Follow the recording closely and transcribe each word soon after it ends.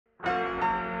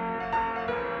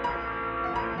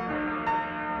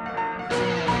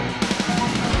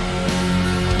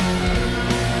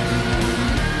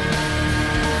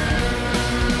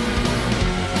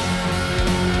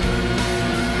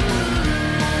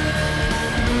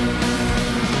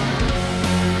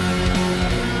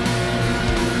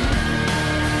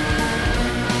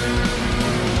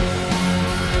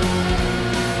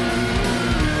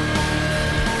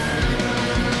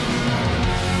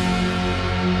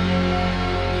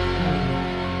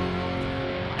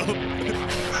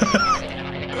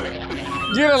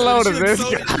Get a load of this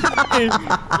guy.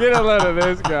 Get a load of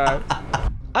this guy.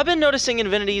 I've been noticing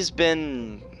Invinitii's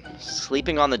been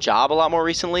sleeping on the job a lot more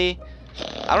recently.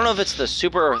 I don't know if it's the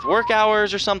super Earth work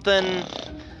hours or something.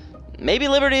 Maybe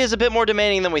Liberty is a bit more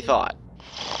demanding than we thought.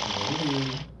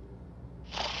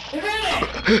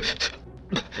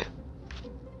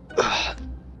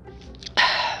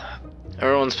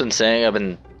 Everyone's been saying I've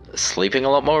been sleeping a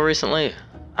lot more recently.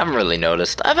 I haven't really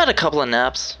noticed. I've had a couple of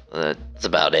naps. That's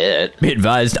about it. Be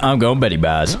advised, I'm going Beddy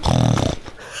Baz. What the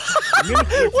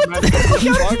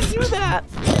fuck? How did you do that?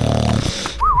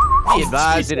 Be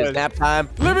advised, it is nap time.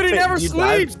 Liberty never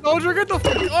sleeps, soldier. Get the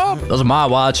fuck up. Those are my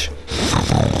watch.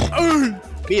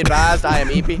 Be advised, I am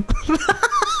EEPY.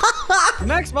 The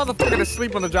next motherfucker to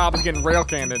sleep on the job is getting rail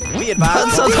canned. Be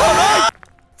advised.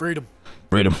 Freedom.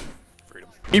 Freedom.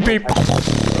 EP.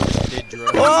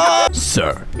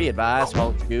 Sir. Be advised,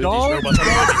 Honk Shoo.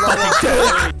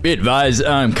 Be advised,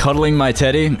 I'm cuddling my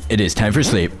teddy. It is time for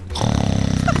sleep.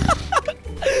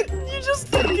 You just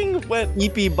fucking went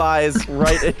EEPY buys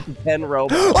right in 10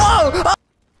 robots. Oh!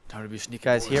 Time to be sneaky.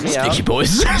 Guys, hear me out. Sticky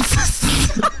boys.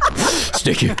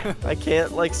 Sticky. I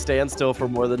can't like stand still for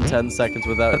more than 10 seconds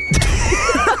without.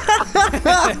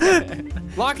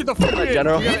 Lock it the fuck in.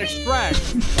 General. You gotta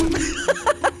extract.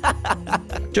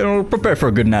 General, prepare for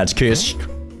a good night's kiss.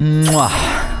 Mwah. I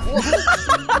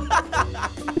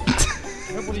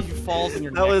can't believe you falls in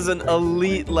your That was an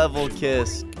elite level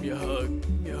kiss. Give me a hug.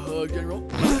 Give me a hug, General.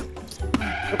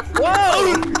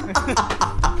 Whoa!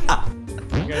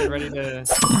 You guys ready to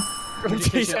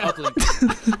chase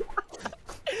uplink?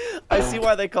 I see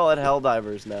why they call it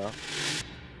Helldivers now.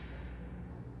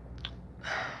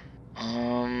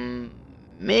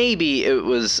 Maybe it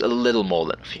was a little more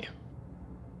than a few.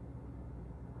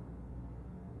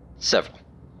 Several.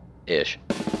 Ish.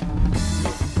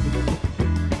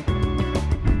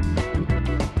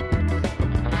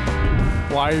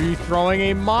 Why are you throwing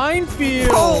a minefield?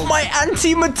 Oh, my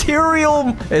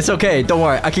anti-material! It's okay, don't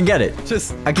worry, I can get it.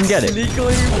 I can get it.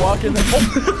 Sneakily walking the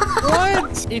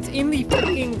What? It's in the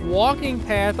fucking walking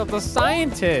path of the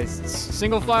scientists.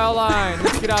 Single file line.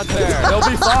 Let's get out there. They'll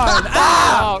be fine.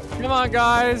 Ah! Come on,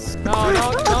 guys. No.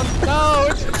 Oh,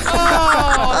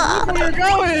 look where you're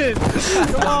going.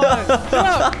 Come on. Get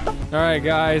up. All right,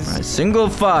 guys. Single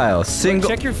file, single.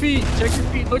 Check your feet. Check your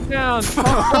feet. Look down.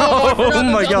 Oh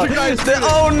my god.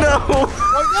 Oh no.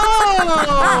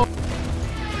 Oh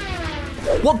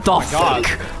no. What the fuck?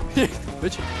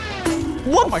 Bitch.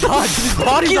 What my god, these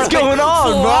bodies is are going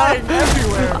on, flying bro?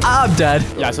 everywhere. I'm dead.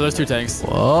 Yeah, so there's 2 tanks.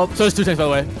 Whoop. So there's 2 tanks, by the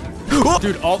way.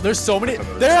 Dude, there's so many.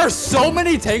 There are so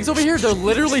many tanks over here. They're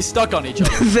literally stuck on each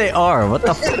other. They are. What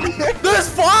the? There's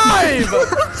 5.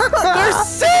 There's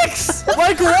 6.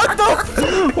 Like what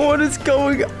the? What is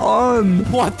going on?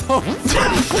 What the?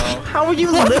 How are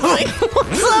you living?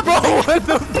 What's up, bro? What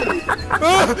the?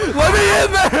 Let me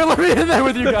in there. Let me in there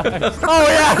with you guys. Oh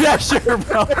yeah, sure,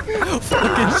 bro.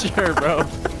 Fucking sure, bro.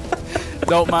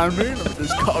 Don't mind me. Let me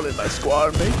just call in my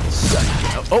squad mate.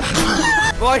 Oh.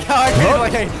 Like how I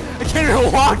can't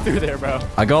even walk through there, bro.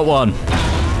 I got one.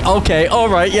 Okay,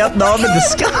 alright, yep, now I'm in the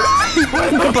sky.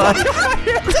 Goodbye.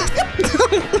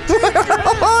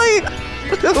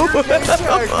 Don't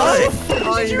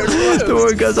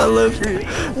worry, guys, I live.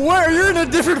 Where? You're in a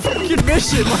different fucking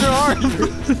mission. Where are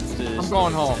you? I'm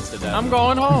going home. I'm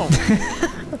going home.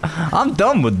 I'm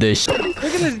done with this. Look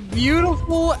at this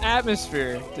beautiful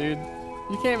atmosphere, dude.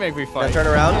 You can't make me fight. Turn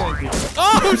around.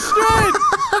 Oh shit!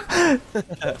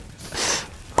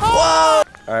 Whoa!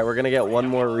 Alright, we're gonna get one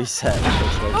more reset.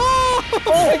 Oh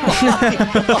my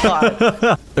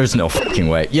god! There's no fucking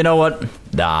way. You know what?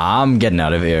 Nah, I'm getting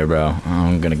out of here, bro.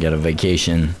 I'm gonna get a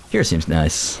vacation. Here seems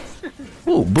nice.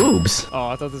 Ooh, boobs. Oh,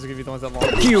 I thought this was gonna be the ones that long.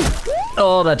 Cute.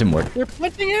 Oh, that didn't work. You're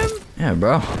punching him? Yeah,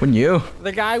 bro. Wouldn't you?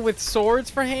 The guy with swords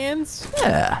for hands?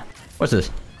 Yeah. What's this?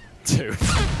 Dude.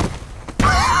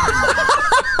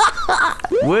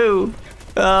 Woo.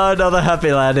 Oh, another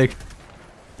happy landing.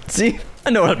 See? I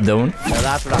know what I'm doing. Well,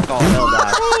 that's what I call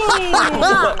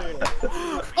Helldiver.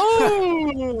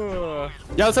 Oh!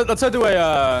 Yeah, let's head to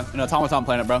an automaton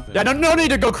planet, bro. Yeah, no need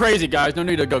to go crazy, guys. No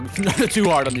need to go too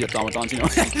hard on the automatons, you know.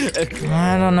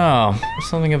 I don't know. There's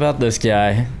something about this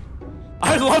guy.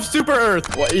 I love Super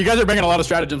Earth. Well, you guys are bringing a lot of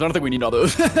stratagems. I don't think we need all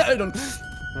those.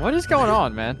 What is going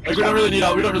on, man? Like, we don't really need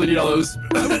all those.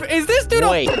 Is this dude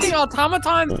a fucking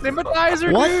automaton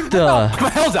sympathizer, what dude? the? I'm a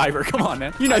Helldiver. Come on,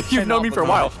 man. You know, you've known me for a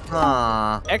while.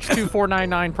 Huh.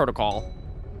 X2499 protocol.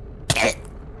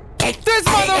 This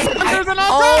motherfucker's an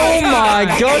Oh my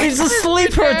god, he's a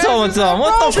sleeper automaton.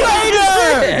 What the fuck is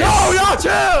this? Yo, y'all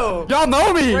chill. Y'all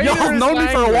know me. Y'all know me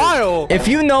for a while. If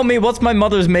you know me, what's my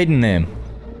mother's maiden name?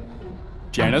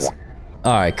 Janice.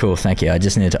 All right, cool. Thank you. I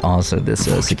just needed to answer this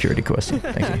security question.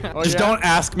 Thank you. Just don't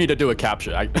ask me to do a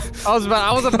capture. I was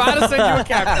about to send you a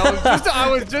capture. I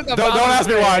was just about don't ask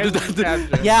me why.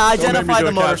 Yeah, identify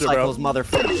the motorcycles,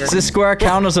 motherfucker. Does this square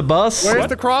count as a bus? Where's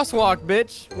the crosswalk,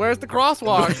 bitch? Where's the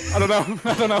crosswalk? I don't know.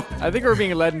 I don't know. I think we're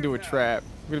being led into a trap.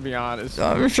 I'm gonna be honest.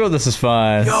 I'm sure this is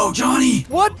fine. Yo, Johnny.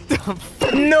 What the?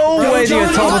 No way the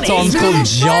automaton's called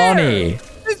Johnny.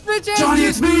 This bitch ass Johnny,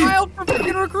 it's me. filed for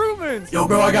fucking recruitment. Yo,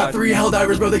 bro, I got 3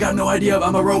 Helldivers, bro. They got no idea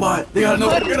I'm a robot. They got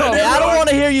no fucking idea. I don't want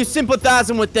to hear you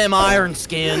sympathizing with them iron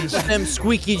skins, them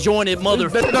squeaky jointed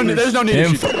motherfuckers. There's no need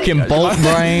Them to shoot them. fucking bolt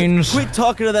brains. Quit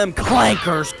talking to them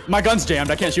clankers. My gun's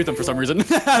jammed. I can't shoot them for some reason.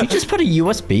 You just put a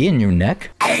USB in your neck?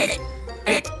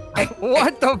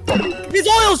 What the fuck? His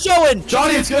oil's showing.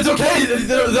 Johnny, it's okay.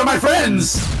 They're my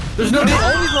friends. There's no need.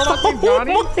 Oh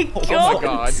Johnny? Oh my god.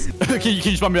 God. Can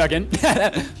you spawn me back in?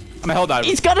 I'm a Helldiver.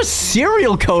 He's got a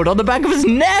serial code on the back of his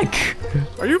neck.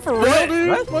 Are you for real,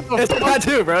 dude? What the It's a fuck?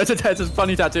 tattoo, bro. It's a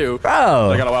funny tattoo.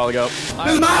 Bro. I got a while ago. This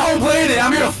is my home planet.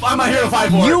 I'm here to fight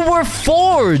for it. You were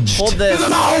forged. Hold this. This is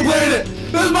my home planet.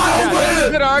 This is my home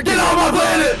planet. good argument. Get off my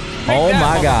planet. Oh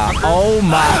my god. Oh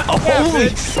my. Holy.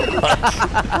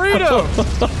 Freedom!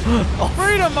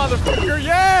 Freedom, motherfucker!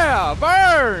 Yeah!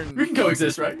 Burn! We can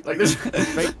coexist, right? Like this.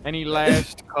 Any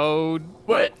last code?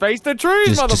 What? Face the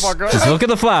trees, Just motherfucker! look at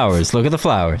the flowers. Look at the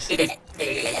flowers.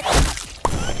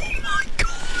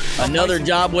 Another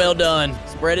job well done.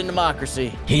 Spreading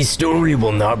democracy. His story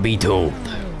will not be told.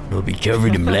 It'll be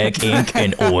covered in black ink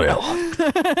and oil.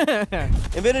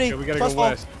 Invinitii, we gotta plus go fall.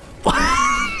 west.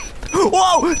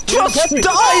 Whoa! Just dive!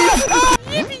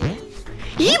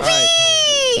 Yippee!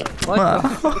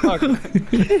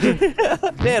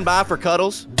 Stand by for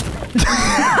cuddles.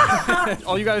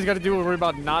 All you guys gotta do is worry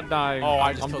about not dying. Oh,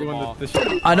 I just I'm killed doing them all. the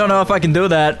shit. I don't know if I can do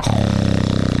that.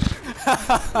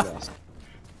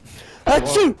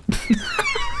 Achoo!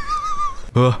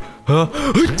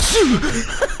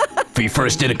 Be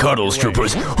first in the cuddles,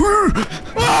 troopers.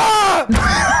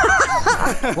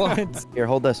 What? Here,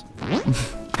 hold this.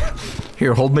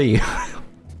 Here, hold me.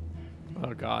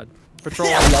 Oh god. Patrol.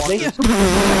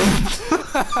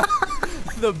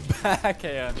 The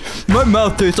backhand. My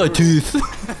mouth tastes like teeth.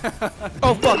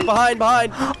 Oh fuck! Behind! I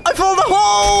fell in a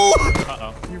hole!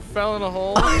 You fell in a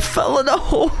hole. I fell in a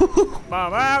hole.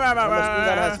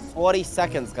 That has 40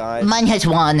 seconds, guys. Mine has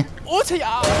 1. Did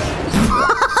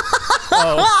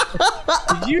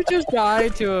you just die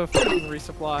to a fucking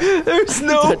resupply? There's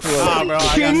no bro,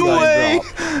 fucking way.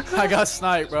 I got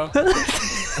sniped, bro.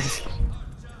 This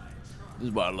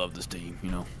is why I love this team,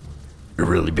 you know. We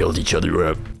really build each other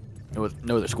up. No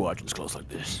other squadrons close like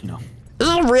this, you know. This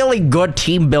is a really good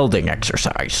team building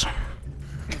exercise.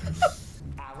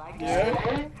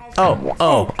 I'm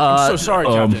so sorry,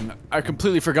 Captain. I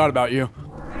completely forgot about you.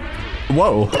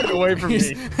 Whoa. Get away from me.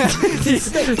 Get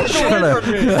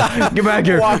back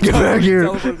here. Get back here.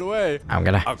 Teleported away. I'm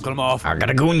gonna I'll cut him off. I'm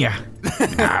gonna goon ya.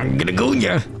 I'm gonna goon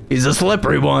ya. He's a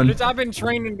slippery one. Bitch, I've been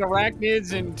training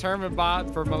arachnids and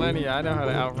Termibot for millennia. I know how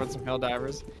to outrun some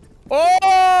Helldivers.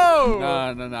 Oh! No,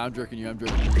 I'm jerking you. I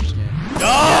jerked you there.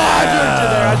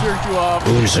 I jerked you off.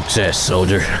 Ooh, success,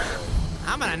 soldier.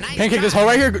 I'm on a nice. Pancake this hole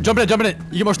right here. Jump in it.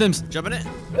 You get more stims. Jump in it.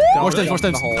 More stims. Oh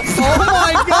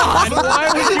my god! Why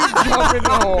would you jump in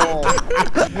the hole?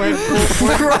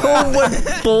 Bro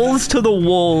went balls to the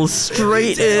wall,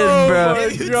 straight in, bro.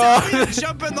 my god.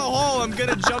 Jump in the hole. I'm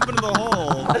gonna jump into the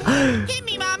hole. Hit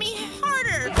me, mommy.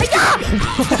 Harder.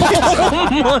 Oh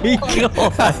my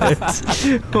god.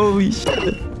 Holy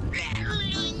shit.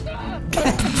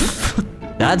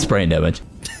 That's brain damage.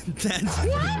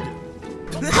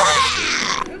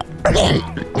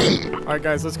 Alright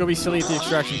guys, let's go be silly at the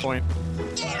extraction point.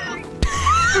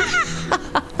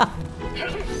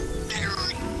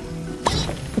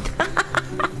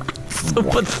 So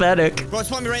pathetic. Bro,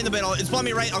 spawn me right in the middle. It spawned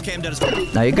me right. Okay, I'm dead as fuck.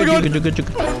 Now you're good, you're good.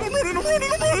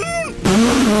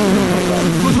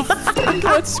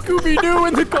 Let Scooby-Doo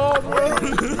in the call, bro.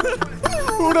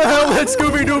 Who the hell let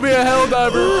Scooby-Doo be a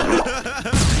Helldiver?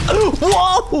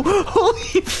 Whoa!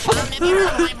 Holy fuck!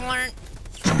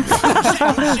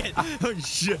 Oh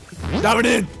shit. Diving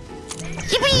in.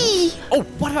 Yippee! Oh,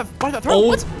 why did I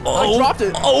throw it? What? I dropped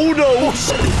it. Oh no!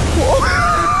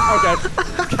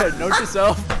 Okay, note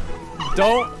yourself.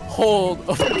 Don't hold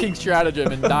a fucking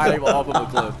stratagem and dive off of a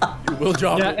cliff. You will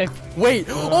drop it. Wait.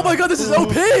 Oh my god, this is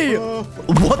OP.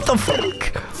 What the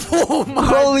fuck? Oh my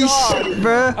Holy god. shit,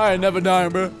 bruh. I ain't never dying,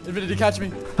 bro. Invinitii, catch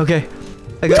me. Okay.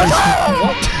 I got it.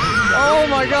 Oh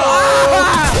my god!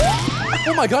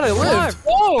 Oh my god, I lived.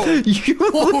 Whoa! You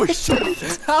Oh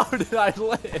shit. How did I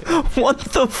live? What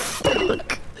the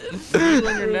fuck? Heal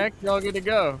in your neck, y'all good to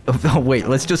go. Oh, wait,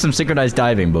 let's do some synchronized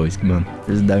diving, boys. Come on.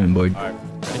 There's a diving board. Alright.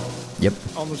 Yep.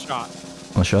 On the shot.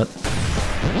 I'll shot.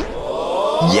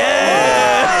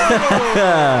 Yeah!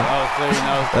 That was clean.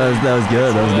 That was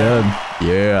good. That was good.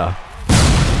 Yeah.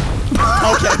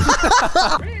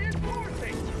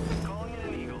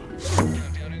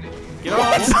 Get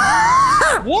on.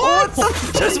 What?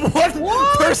 Just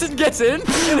one person gets in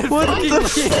and it fucking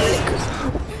leaves.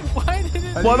 Why did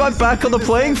it? Why am I back on the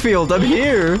playing field? I'm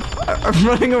here. I'm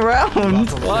running around.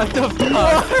 What the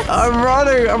fuck? I'm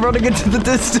running into the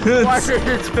distance. Why are you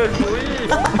just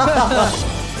leave?